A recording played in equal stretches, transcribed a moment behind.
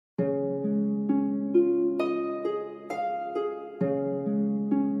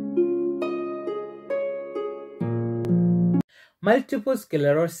Multiple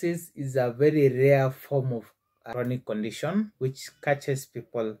sclerosis is a very rare form of chronic condition which catches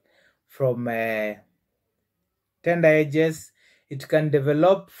people from tender ages. It can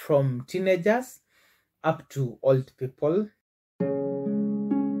develop from teenagers up to old people.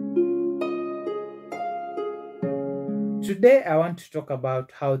 Today I want to talk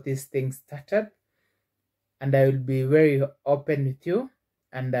about how this thing started, and I will be very open with you,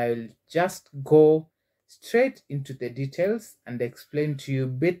 and I will just go straight into the details and explain to you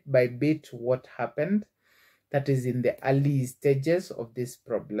bit by bit what happened, that is in the early stages of this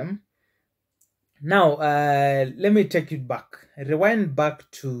problem. Now, let me take you back. Rewind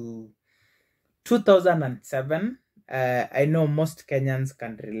back to 2007. I know most Kenyans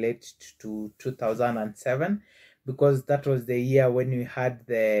can relate to 2007 because that was the year when we had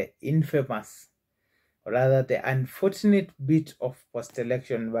the infamous, or rather the unfortunate bit of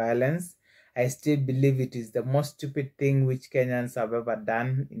post-election violence. I still believe it is the most stupid thing which Kenyans have ever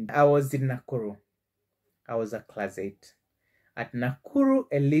done. I was in Nakuru. I was a class 8 at Nakuru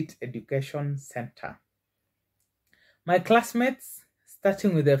Elite Education Center. My classmates,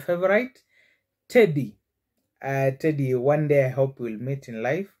 starting with the favorite, Teddy. Teddy, one day I hope we'll meet in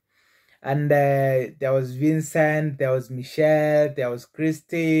life. And there was Vincent, there was Michelle, there was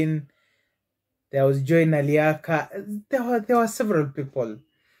Christine, there was Joy Naliaka. There were several people.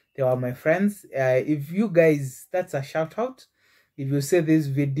 They were my friends. If you guys, that's a shout out. If you see this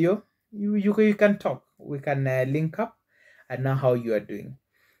video, you can talk. We can link up and know how you are doing.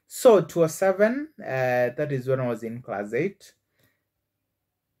 So 2007, that is when I was in class 8.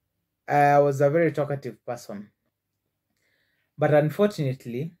 I was a very talkative person. But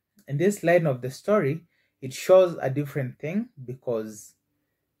unfortunately, in this line of the story, it shows a different thing because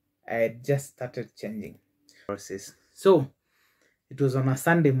I had just started changing process. So it was on a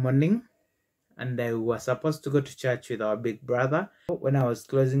Sunday morning, and I was supposed to go to church with our big brother. When I was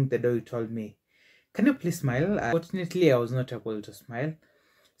closing the door, he told me, "Can you please smile?" Fortunately, I was not able to smile.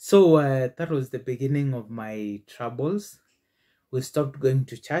 So that was the beginning of my troubles. We stopped going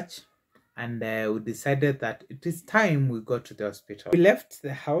to church, and we decided that it is time we go to the hospital. We left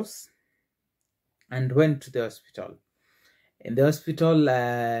the house and went to the hospital. In the hospital,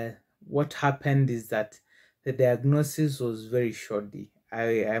 what happened is that the diagnosis was very shoddy.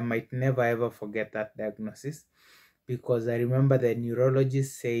 I might never ever forget that diagnosis, because I remember the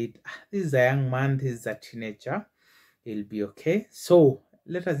neurologist said, "This is a young man, this is a teenager, he'll be okay. So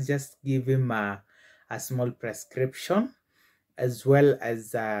let us just give him a small prescription, as well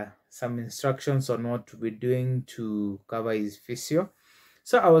as some instructions on what to be doing to cover his physio."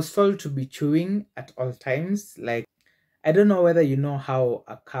 So I was told to be chewing at all times. Like, I don't know whether you know how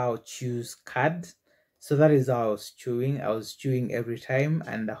a cow chews cud. So that is how I was chewing. I was chewing every time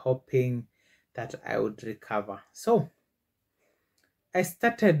and hoping that I would recover. So I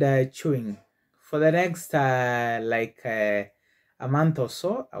started chewing. For the next a month or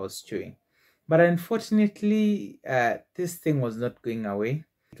so, I was chewing. But unfortunately, this thing was not going away.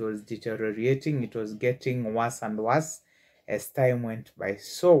 It was deteriorating. It was getting worse and worse as time went by.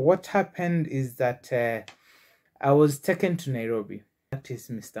 So what happened is that I was taken to Nairobi. That is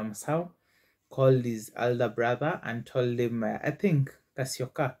Mr. Masao called his elder brother and told him, I think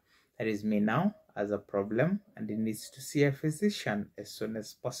Kasioka, that is me now, has a problem and he needs to see a physician as soon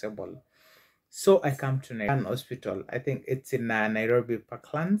as possible. So I come to Nairobi hospital. I think it's in Nairobi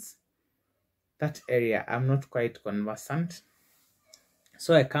Parklands, that area. I'm not quite conversant.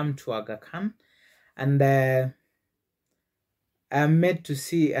 So I come to Aga Khan, and I'm made to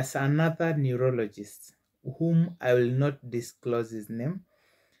see as another neurologist, whom I will not disclose his name.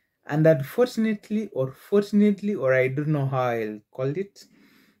 And unfortunately, or fortunately, or I don't know how I'll call it,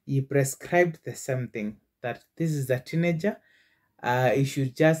 he prescribed the same thing, that this is a teenager. You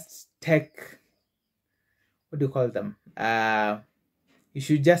should just take, what do you call them? You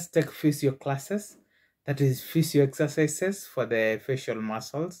should just take physio classes, that is physio exercises for the facial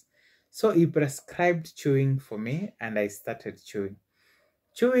muscles. So he prescribed chewing for me, and I started chewing.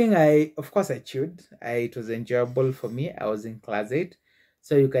 Chewing, of course I chewed. It was enjoyable for me. I was in class 8.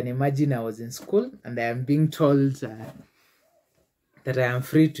 So you can imagine I was in school and I am being told that I am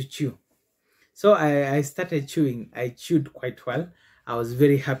free to chew. So I started chewing. I chewed quite well. I was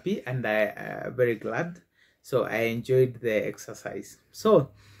very happy and very glad. So I enjoyed the exercise.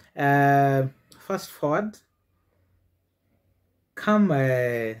 So fast forward, come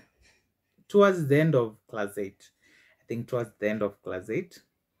towards the end of class 8. I think towards the end of class 8.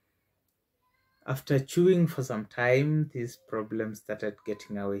 After chewing for some time, these problems started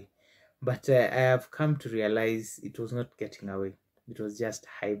getting away. But I have come to realize it was not getting away. It was just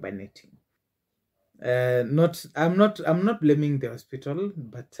hibernating. I'm not blaming the hospital,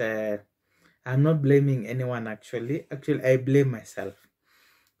 but I'm not blaming anyone actually. Actually, I blame myself.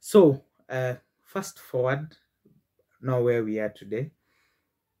 So fast forward now where we are today.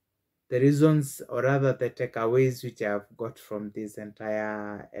 The reasons, or rather the takeaways which I've got from this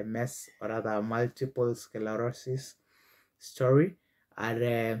entire MS, or rather multiple sclerosis story,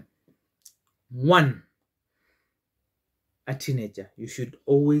 are one, a teenager. You should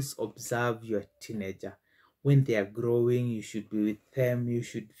always observe your teenager. When they are growing, you should be with them, you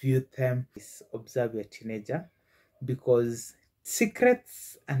should view them. Observe your teenager, because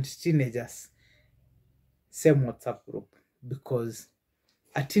secrets and teenagers, same WhatsApp group. Because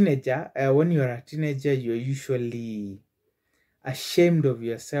a teenager, when you're a teenager, you're usually ashamed of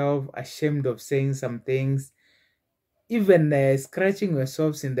yourself, ashamed of saying some things, even scratching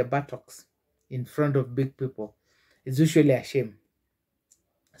yourselves in the buttocks in front of big people is usually a shame.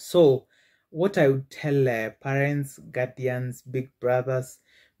 So what I would tell parents, guardians, big brothers,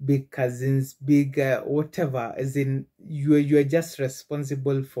 big cousins, big whatever, as in you're just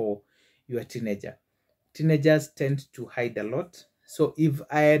responsible for your teenager. Teenagers tend to hide a lot. So if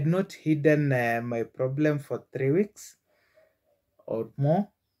I had not hidden my problem for 3 weeks or more,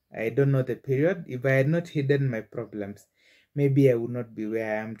 I don't know the period, if I had not hidden my problems, maybe I would not be where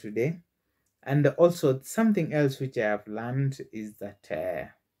I am today. And also something else which I have learned is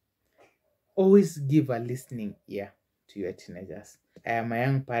that always give a listening ear to your teenagers. I am a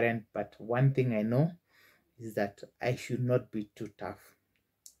young parent, but one thing I know is that I should not be too tough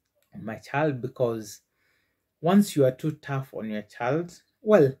on my child, because once you are too tough on your child,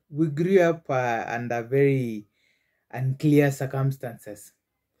 well, we grew up under very unclear circumstances,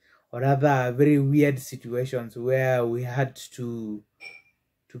 or rather very weird situations where we had to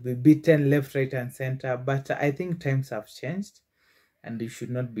be beaten left, right, and center. But I think times have changed, and you should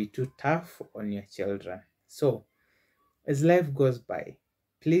not be too tough on your children. So as life goes by,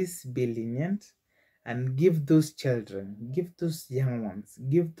 please be lenient and give those children, give those young ones,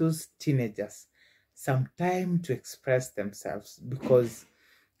 give those teenagers some time to express themselves. Because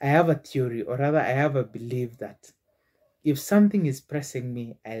I have a theory, or rather I have a belief, that if something is pressing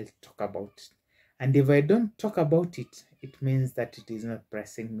me, I'll talk about it. And if I don't talk about it, it means that it is not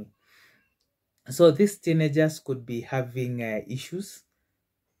pressing me. So these teenagers could be having issues,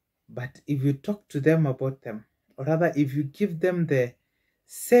 but if you talk to them about them, or rather if you give them the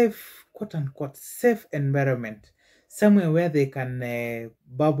safe, quote unquote, safe environment, somewhere where they can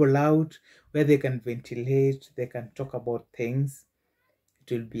bubble out, where they can ventilate, they can talk about things,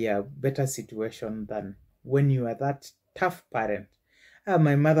 it will be a better situation than when you are that tough parent.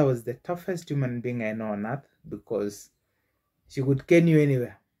 My mother was the toughest human being I know on earth, because she could cane you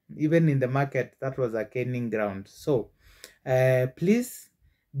anywhere. Even in the market, that was a caning ground. So please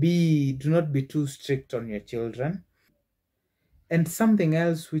do not be too strict on your children. And something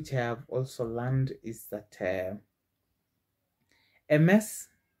else which I have also learned is that MS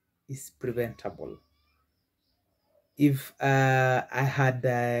is preventable. If I had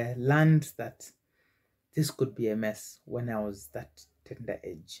learned that this could be MS when I was that tender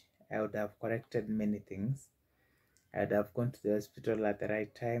age, I would have corrected many things. I would have gone to the hospital at the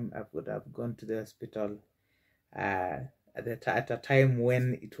right time. I would have gone to the hospital at a time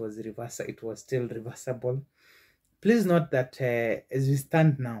when it was still reversible. Please note that as we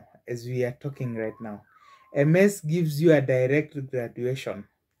stand now, as we are talking right now, MS gives you a direct graduation.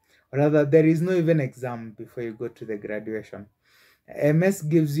 Or rather, there is no even exam before you go to the graduation. MS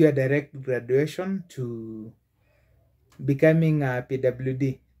gives you a direct graduation to becoming a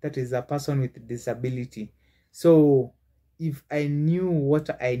PWD, that is a person with disability. So if I knew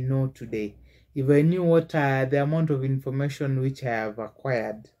what I know today, if I knew what the amount of information which I have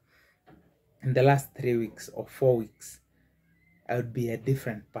acquired in the last 3 weeks or 4 weeks, I would be a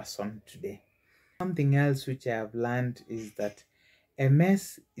different person today. Something else which I have learned is that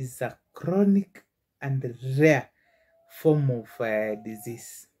MS is a chronic and rare form of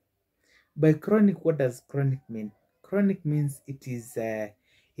disease. By chronic, what does chronic mean? Chronic means it is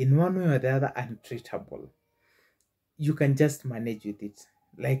in one way or the other untreatable. You can just manage with it.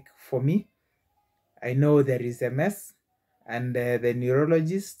 Like for me, I know there is MS, and the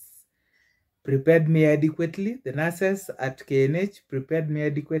neurologists prepared me adequately. The nurses at KNH prepared me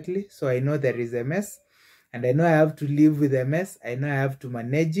adequately. So I know there is MS, and I know I have to live with MS. I know I have to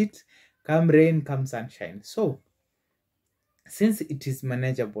manage it. Come rain, come sunshine. So since it is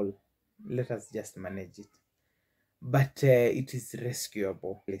manageable, let us just manage it. But it is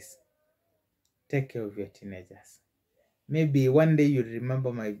rescuable. Please take care of your teenagers. Maybe one day you'll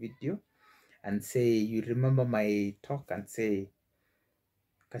remember my video and say, you remember my talk and say,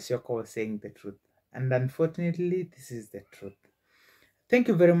 Kasioko was saying the truth. And unfortunately, this is the truth. Thank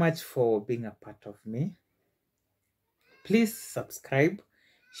you very much for being a part of me. Please subscribe,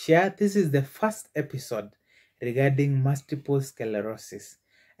 share. This is the first episode regarding multiple sclerosis.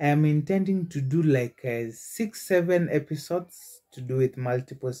 I am intending to do like 6-7 episodes to do with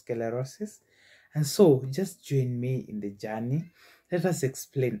multiple sclerosis. And so just join me in the journey. Let us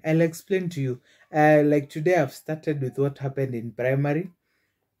explain. I'll explain to you. Like today I've started with what happened in primary.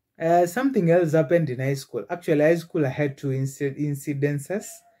 Something else happened in high school. Actually, high school I had two incidences.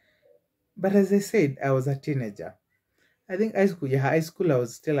 But as I said, I was a teenager. I think high school I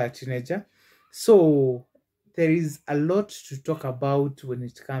was still a teenager. So there is a lot to talk about when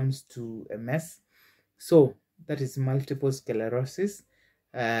it comes to MS. So that is multiple sclerosis.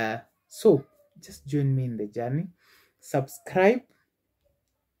 So just join me in the journey. Subscribe,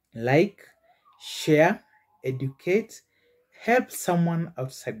 like, share, educate, help someone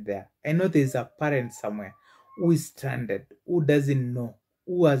outside there. I know there's a parent somewhere who is stranded, who doesn't know,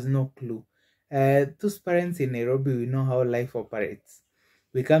 who has no clue. Those parents in Nairobi, we know how life operates.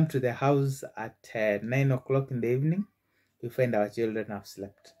 We come to the house at 9 o'clock in the evening, we find our children have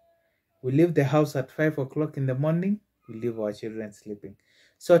slept. We leave the house at 5 o'clock in the morning, we leave our children sleeping.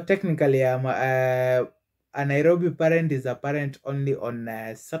 So technically, a Nairobi parent is a parent only on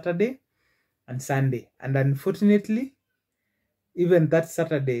Saturday and Sunday. And unfortunately, even that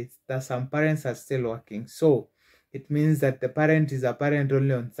Saturday, that some parents are still working. So it means that the parent is a parent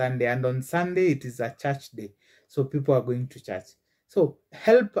only on Sunday. And on Sunday, it is a church day. So people are going to church. So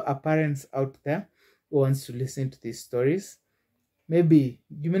help our parents out there who wants to listen to these stories. Maybe,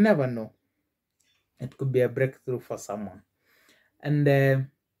 you may never know. It could be a breakthrough for someone. And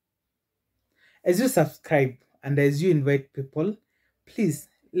as you subscribe and as you invite people, please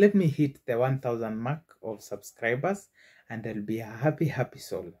let me hit the 1000 mark of subscribers, and I'll be a happy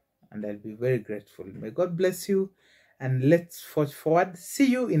soul, and I'll be very grateful. May God bless you, and let's forge forward. See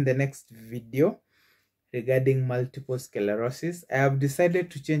you in the next video regarding multiple sclerosis. I have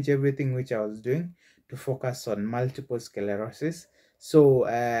decided to change everything which I was doing to focus on multiple sclerosis. So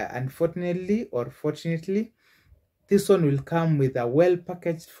unfortunately or fortunately, this one will come with a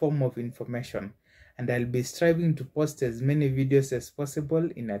well-packaged form of information, and I'll be striving to post as many videos as possible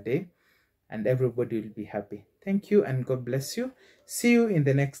in a day, and everybody will be happy. Thank you, and God bless you. See you in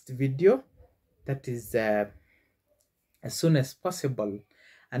the next video. That is as soon as possible.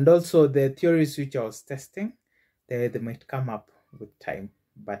 And also the theories which I was testing, they might come up with time.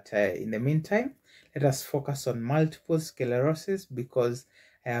 But in the meantime, let us focus on multiple sclerosis, because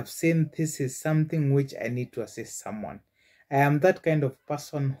I have seen this is something which I need to assist someone. I am that kind of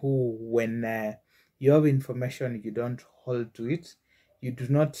person who, when you have information, you don't hold to it. You do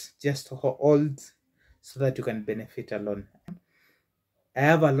not just hold so that you can benefit alone. I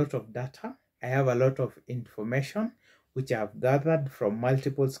have a lot of data. I have a lot of information which I have gathered from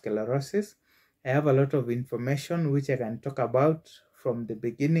multiple sclerosis. I have a lot of information which I can talk about from the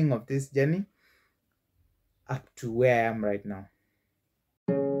beginning of this journey up to where I am right now.